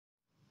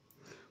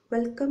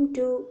Welcome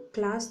to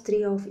class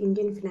 3 of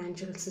Indian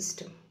financial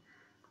system.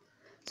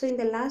 So in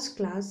the last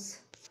class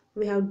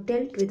we have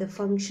dealt with the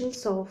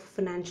functions of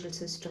financial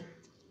system,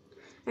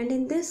 and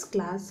in this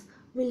class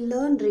we'll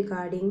learn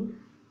regarding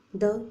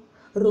the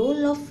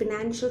role of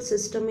financial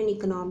system in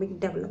economic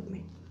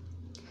development.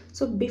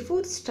 So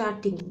before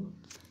starting,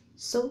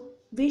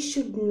 we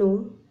should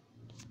know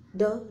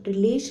the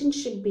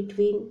relationship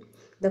between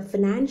the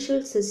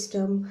financial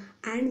system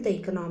and the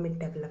economic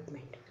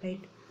development, right?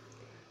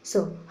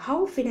 So,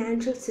 how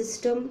financial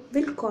system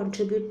will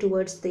contribute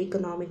towards the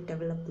economic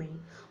development?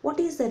 What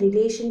is the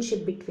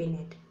relationship between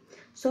it?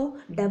 So,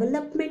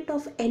 development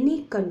of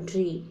any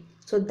country,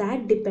 so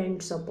that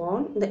depends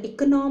upon the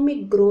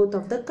economic growth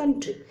of the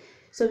country.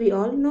 So, we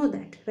all know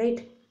that,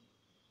 right?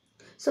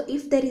 So,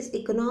 if there is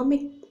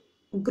economic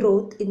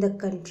growth in the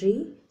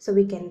country, so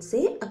we can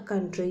say a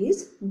country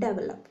is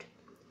developed.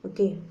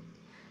 Okay.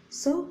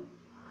 So,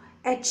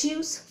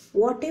 achieves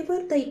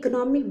whatever the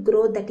economic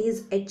growth that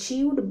is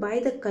achieved by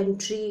the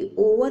country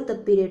over the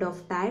period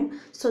of time,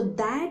 so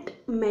that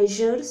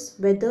measures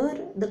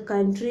whether the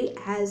country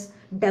has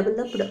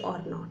developed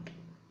or not.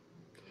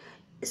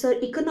 So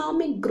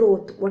economic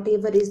growth,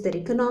 whatever is the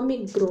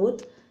economic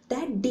growth,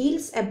 that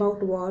deals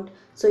about what?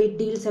 So it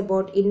deals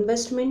about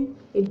investment,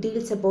 it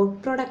deals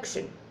about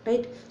production,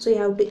 right? So you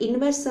have to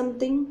invest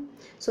something,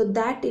 so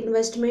that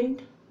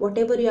investment,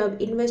 whatever you have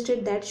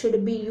invested, that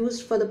should be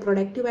used for the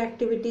productive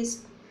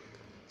activities.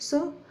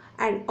 So,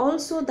 and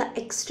also the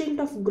extent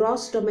of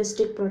gross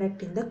domestic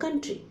product in the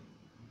country.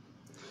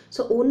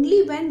 So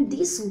only when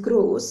this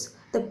grows,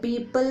 the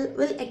people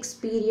will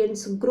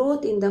experience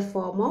growth in the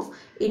form of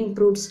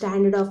improved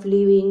standard of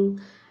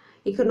living,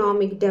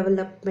 economic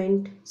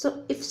development.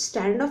 So if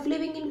standard of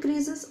living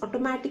increases,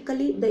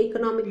 automatically the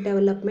economic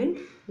development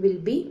will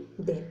be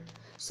there.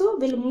 So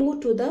we'll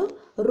move to the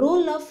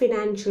role of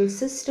financial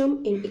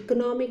system in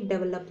economic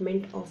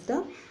development of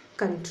the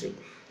country.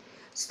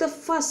 So the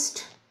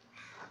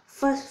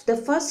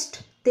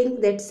first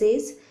thing that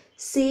says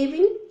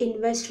saving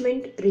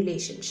investment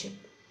relationship.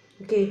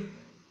 Okay,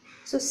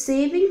 so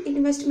saving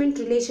investment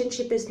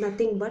relationship is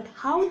nothing but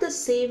how the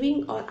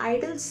saving or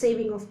idle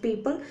saving of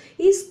people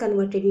is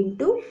converted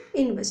into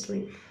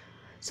investment.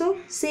 So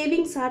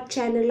savings are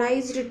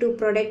channelized to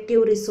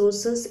productive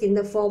resources in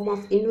the form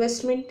of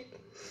investment.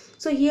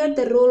 So here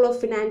the role of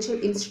financial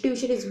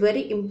institution is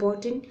very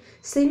important,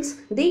 since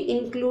they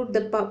include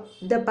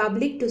the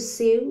public to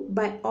save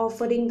by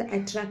offering the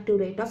attractive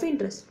rate of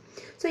interest.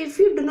 So if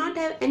you do not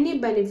have any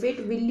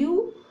benefit, will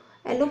you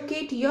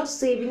allocate your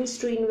savings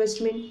to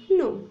investment?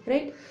 No,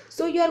 right?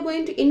 So you are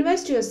going to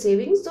invest your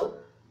savings, so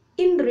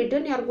in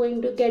return you are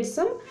going to get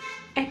some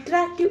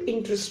attractive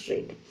interest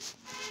rate.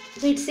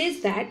 So it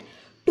says that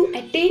to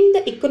attain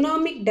the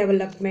economic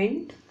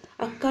development,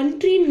 a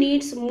country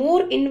needs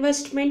more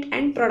investment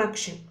and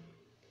production.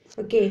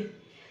 Okay,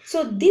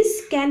 so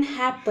this can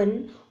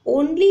happen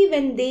only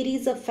when there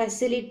is a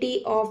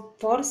facility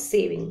for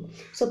saving.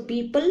 So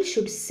people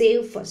should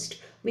save first.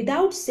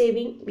 Without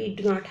saving, we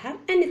do not have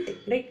anything,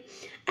 right?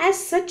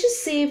 As such,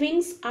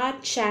 savings are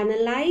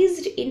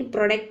channelized in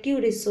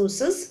productive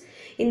resources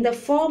in the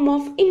form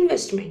of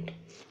investment.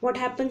 What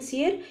happens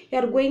here? You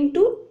are going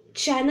to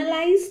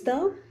channelize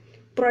the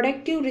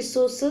productive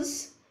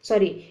resources,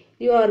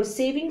 your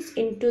savings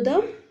into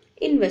the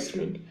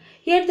investment.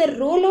 Here the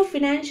role of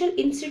financial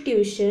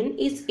institution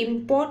is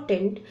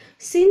important,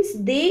 since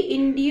they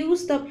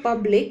induce the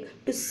public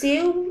to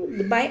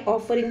save by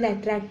offering the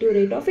attractive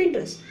rate of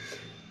interest.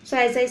 So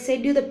as I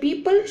said you, the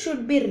people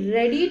should be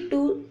ready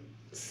to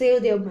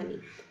save their money.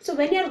 So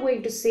when you are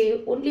going to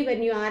save, only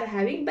when you are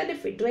having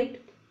benefit, right?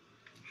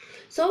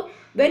 So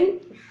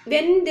when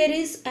there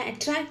is an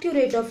attractive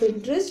rate of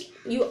interest,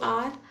 you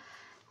are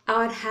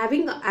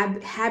having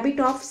a habit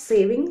of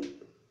saving.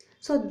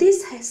 So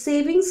this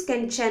savings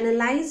can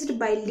channelized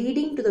by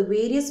leading to the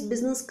various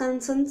business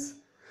concerns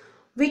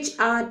which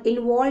are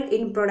involved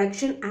in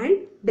production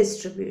and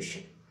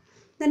distribution.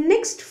 The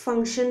next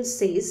function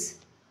says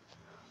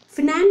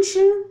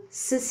financial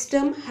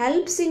system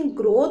helps in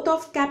growth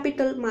of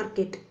capital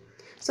market.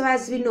 So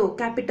as we know,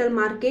 capital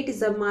market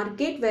is a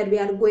market where we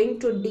are going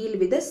to deal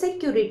with the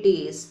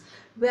securities.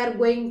 We are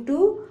going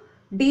to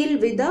deal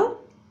with the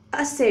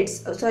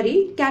assets,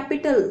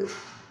 capital.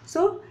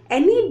 So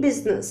any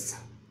business,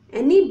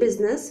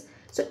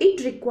 so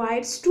it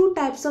requires two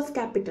types of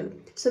capital.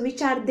 So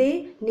which are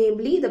they?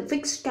 Namely the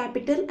fixed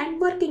capital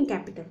and working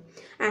capital.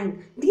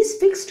 And this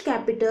fixed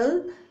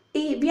capital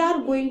we are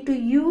going to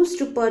use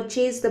to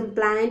purchase the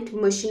plant,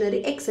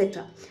 machinery,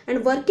 etc.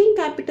 And working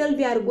capital,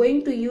 we are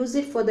going to use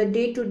it for the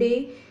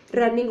day-to-day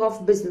running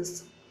of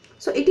business.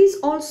 So it is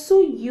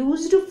also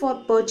used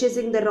for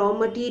purchasing the raw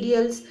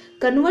materials,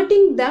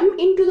 converting them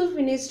into the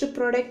finished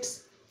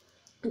products.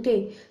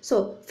 Okay,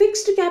 so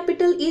fixed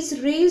capital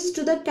is raised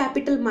to the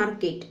capital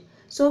market,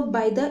 so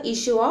by the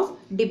issue of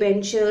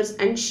debentures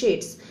and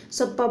shares.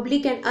 So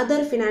public and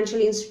other financial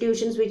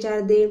institutions which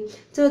are there,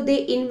 so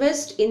they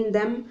invest in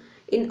them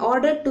in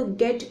order to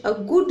get a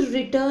good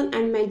return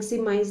and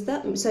minimize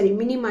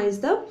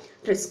the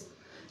risk.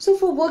 So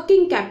for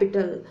working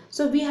capital,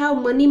 so we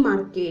have money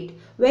market.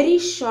 Very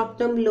short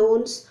term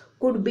loans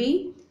could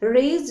be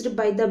raised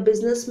by the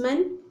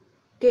businessman.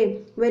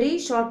 Okay, very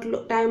short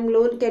time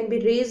loan can be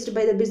raised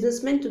by the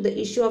businessman to the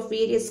issue of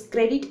various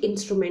credit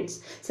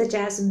instruments such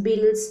as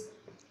bills,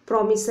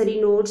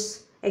 promissory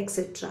notes,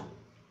 etc.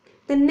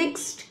 The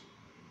next,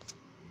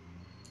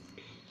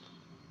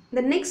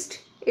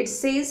 it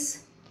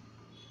says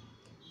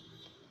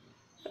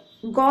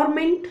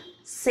government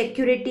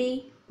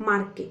security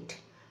market.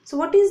 So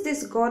what is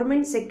this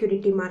government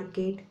security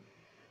market?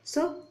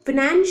 So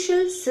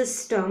financial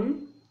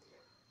system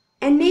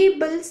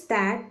enables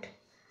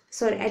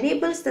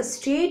the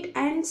state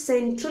and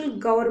central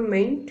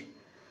government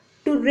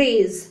to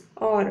raise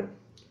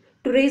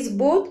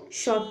both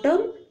short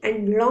term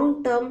and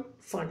long term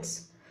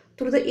funds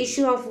through the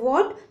issue of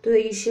what? Through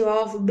the issue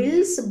of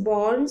bills,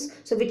 bonds,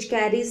 so which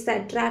carries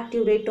the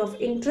attractive rate of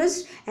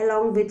interest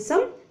along with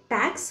some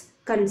tax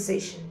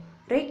concession,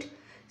 right?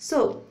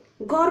 So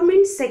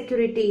government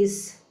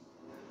securities,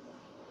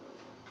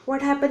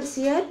 what happens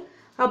here?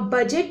 A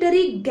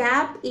budgetary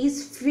gap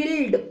is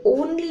filled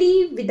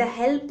only with the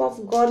help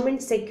of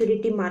government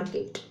security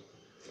market.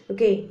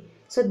 Okay,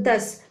 so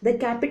thus the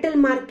capital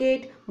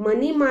market,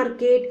 money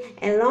market,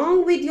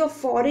 along with your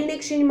foreign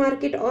exchange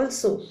market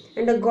also,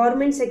 and the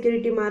government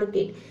security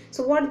market.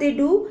 So what they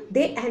do,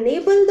 they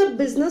enable the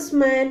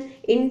businessman,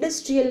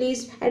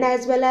 industrialist, and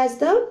as well as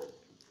the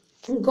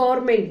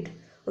government.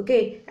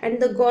 Okay, and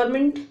the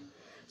government,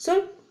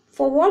 so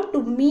for what?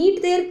 To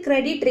meet their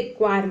credit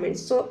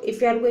requirements. So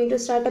if you are going to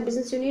start a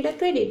business, you need a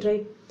credit,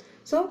 right?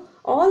 So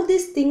all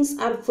these things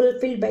are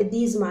fulfilled by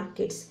these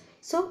markets.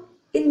 So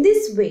in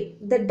this way,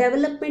 the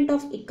development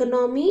of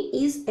economy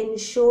is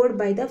ensured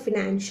by the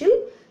financial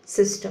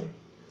system.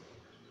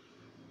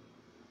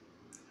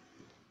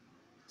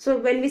 So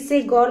when we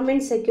say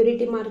government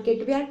security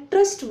market, we are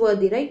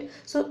trustworthy, right?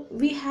 So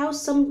we have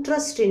some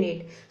trust in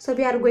it. So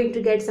we are going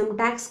to get some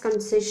tax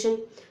concession.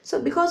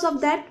 So because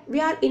of that, we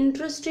are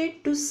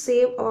interested to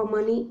save our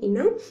money in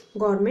a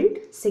government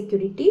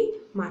security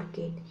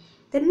market.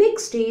 The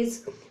next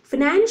is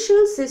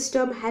financial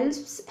system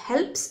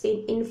helps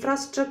in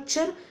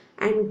infrastructure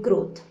and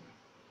growth.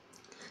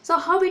 So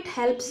how it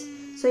helps?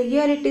 So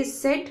here it is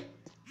said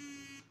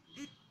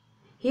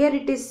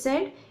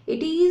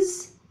it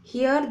is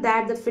here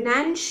that the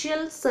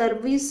financial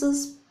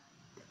services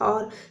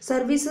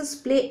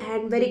play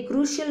a very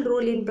crucial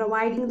role in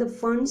providing the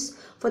funds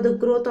for the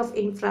growth of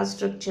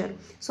infrastructure.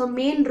 So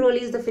main role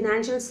is the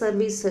financial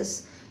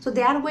services. So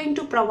they are going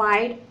to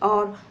provide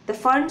the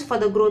funds for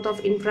the growth of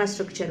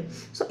infrastructure.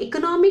 So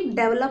economic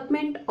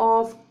development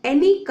of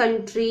any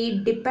country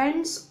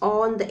depends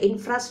on the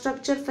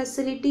infrastructure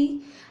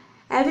facility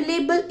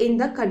available in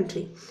the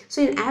country.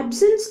 So in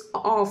absence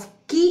of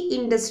key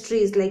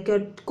industries like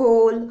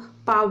coal,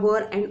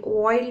 power and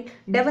oil,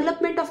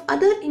 development of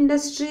other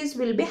industries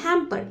will be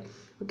hampered.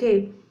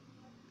 Okay,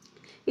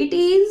 it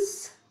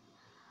is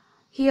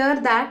here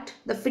that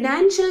the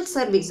financial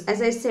service,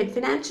 as I said,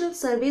 financial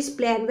service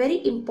play a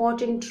very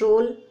important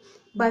role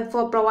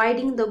for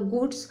providing the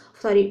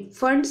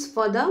funds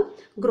for the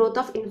growth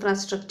of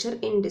infrastructure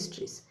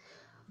industries.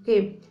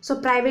 Okay,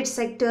 so private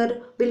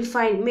sector may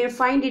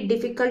find it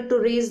difficult to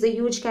raise the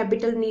huge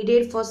capital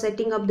needed for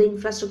setting up the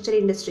infrastructure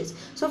industries.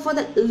 So for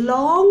the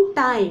long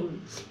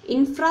time,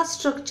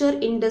 infrastructure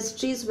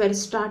industries were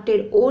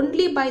started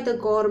only by the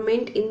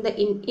government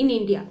in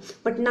India.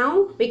 But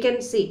now we can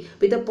see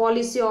with the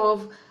policy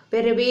of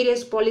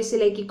various policy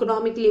like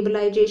economic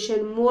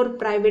liberalization, more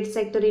private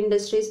sector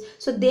industries,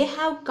 so they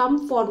have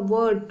come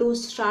forward to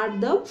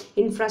start the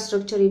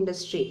infrastructure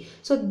industry.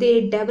 So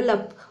they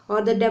develop,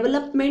 or the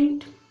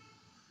development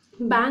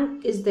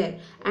bank is there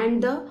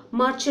and the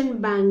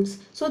merchant banks,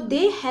 so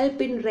they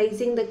help in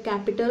raising the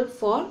capital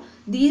for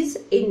these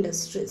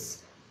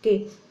industries.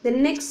 Okay, the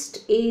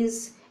next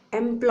is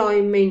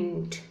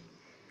employment.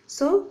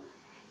 So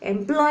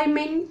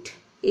employment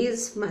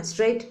is must,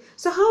 right?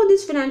 So how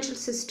this financial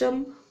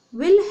system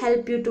will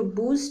help you to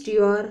boost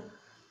your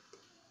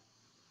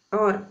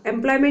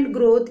employment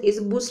growth is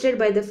boosted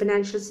by the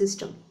financial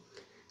system.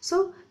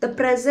 So the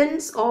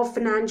presence of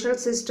financial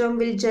system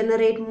will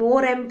generate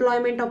more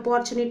employment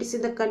opportunities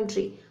in the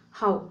country.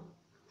 How?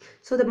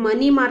 So the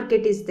money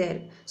market is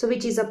there, so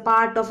which is a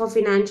part of a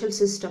financial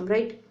system,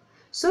 right?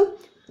 So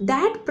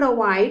that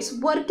provides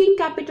working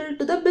capital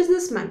to the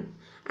businessman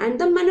and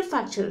the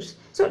manufacturers.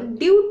 So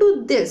due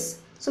to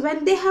this, so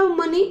when they have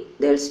money,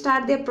 they will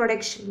start their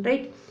production,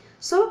 right?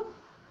 So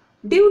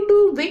due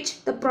to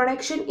which the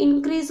production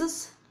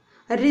increases,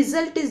 a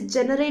result is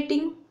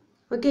generating,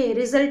 okay,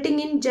 resulting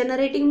in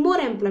generating more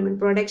employment.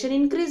 Production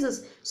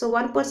increases, so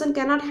one person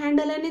cannot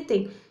handle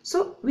anything,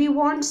 so we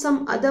want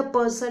some other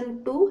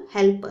person to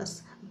help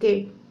us.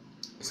 Okay,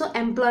 so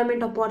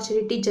employment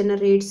opportunity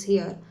generates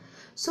here.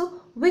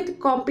 So with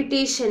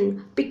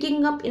competition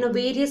picking up in a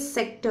various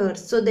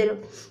sectors, so there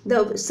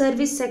the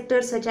service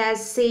sectors such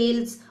as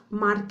sales,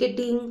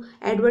 marketing,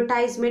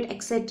 advertisement,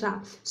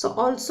 etc., so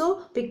also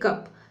pick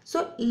up.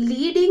 so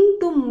leading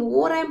to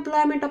more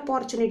employment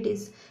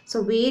opportunities.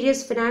 So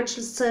various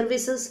financial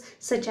services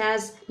such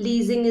as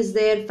leasing is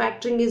there,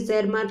 factoring is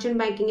there, merchant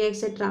banking,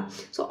 etc.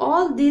 So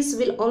all these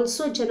will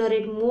also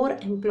generate more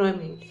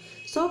employment.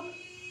 So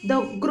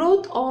the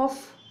growth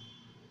of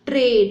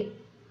trade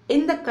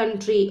in the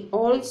country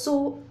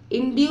also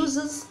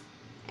induces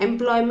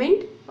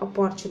employment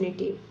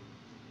opportunity.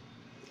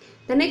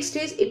 The next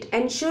is it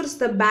ensures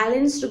the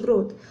balanced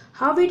growth.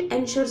 How it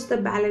ensures the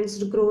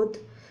balanced growth?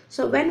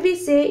 So when we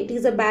say it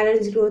is a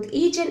balanced growth,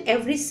 each and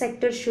every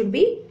sector should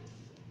be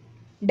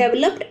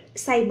developed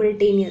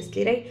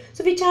simultaneously, right?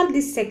 So which are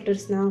these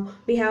sectors now?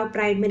 We have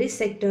primary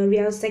sector, we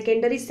have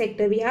secondary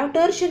sector, we have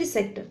tertiary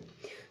sector.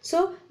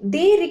 So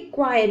they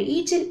require,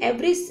 each and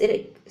every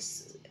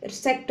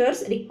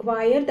sectors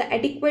require the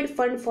adequate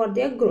fund for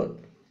their growth.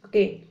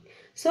 Okay,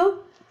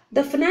 so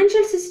the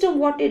financial system,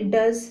 what it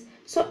does,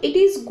 so it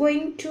is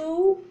going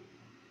to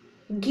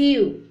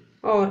give,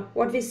 or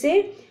what we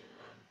say,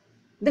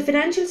 the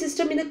financial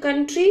system in the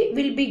country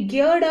will be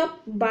geared up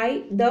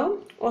by the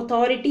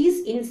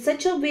authorities in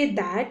such a way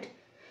that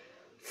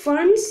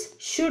funds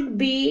should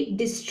be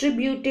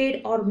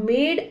distributed or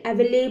made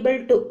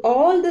available to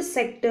all the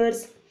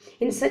sectors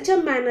in such a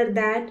manner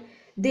that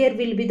there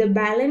will be the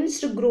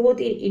balanced growth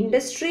in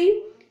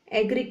industry,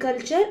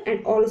 agriculture,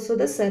 and also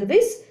the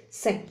service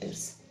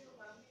sectors.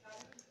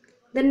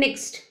 The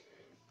next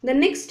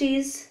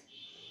is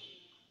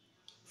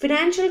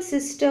financial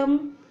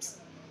system's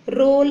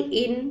role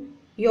in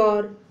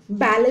your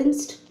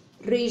balanced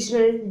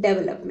regional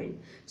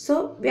development.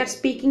 So we are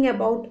speaking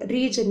about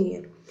region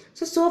here.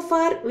 So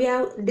far we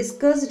have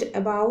discussed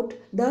about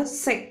the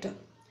sector.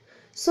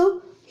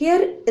 So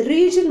here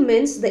region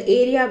means the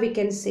area, we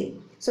can say.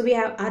 So we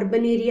have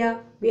urban area,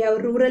 we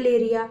have rural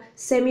area,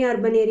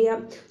 semi-urban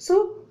area.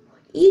 So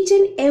each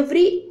and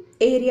every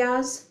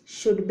areas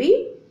should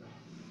be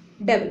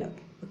developed.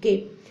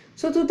 Okay,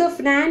 so to the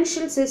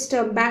financial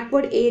system,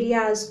 backward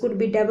areas could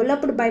be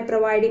developed by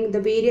providing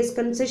the various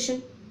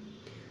concession.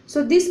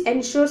 So this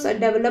ensures a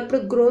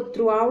developed growth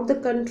throughout the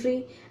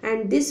country,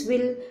 and this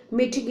will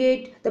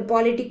mitigate the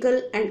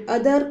political and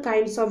other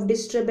kinds of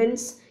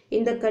disturbance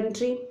in the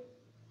country.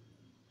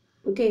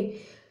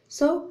 Okay,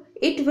 so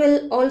it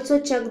will also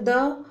check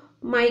the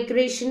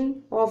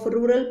migration of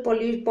rural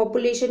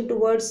population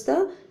towards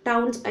the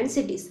towns and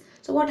cities.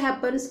 So what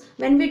happens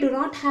when we do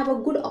not have a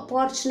good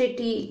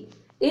opportunity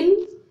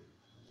in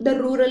the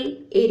rural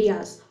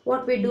areas?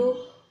 What we do,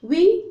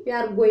 we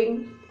are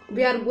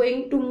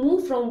going to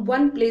move from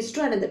one place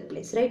to another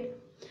place, right?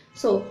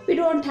 So we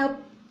don't have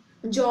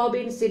job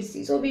in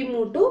city, so we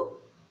move to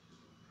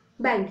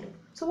Bangalore.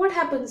 So what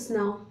happens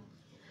now?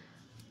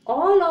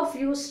 All of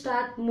you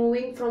start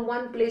moving from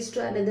one place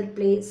to another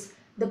place.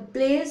 The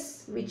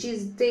place which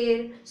is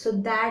there, so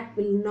that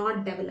will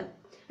not develop.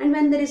 And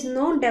when there is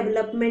no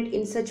development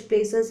in such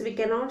places, we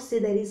cannot say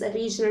there is a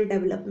regional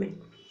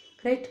development,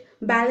 right?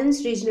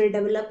 Balanced regional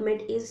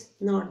development is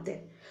not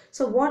there.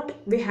 So what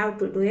we have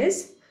to do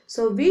is,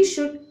 so we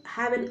should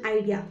have an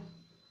idea,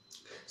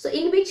 so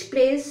in which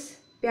place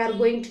we are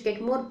going to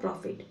get more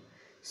profit.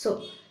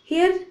 So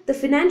here the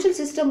financial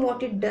system,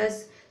 what it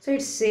does, so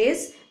it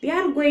says we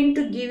are going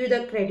to give you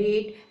the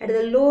credit at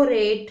the low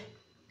rate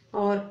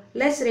or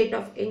less rate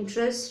of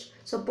interest.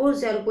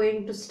 Suppose you are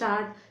going to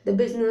start the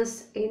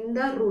business in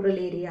the rural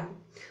area,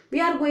 we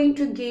are going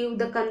to give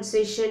the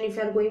concession if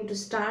you are going to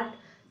start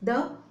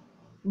the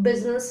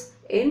business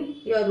in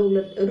your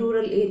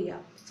rural area.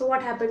 So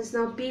what happens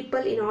now, people,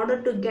 in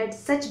order to get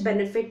such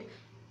benefit,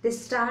 they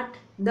start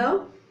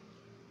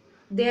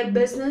their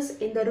business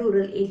in the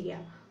rural area.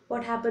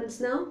 What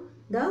happens now?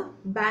 The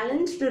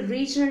balanced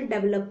regional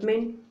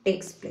development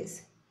takes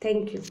place.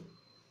 Thank you.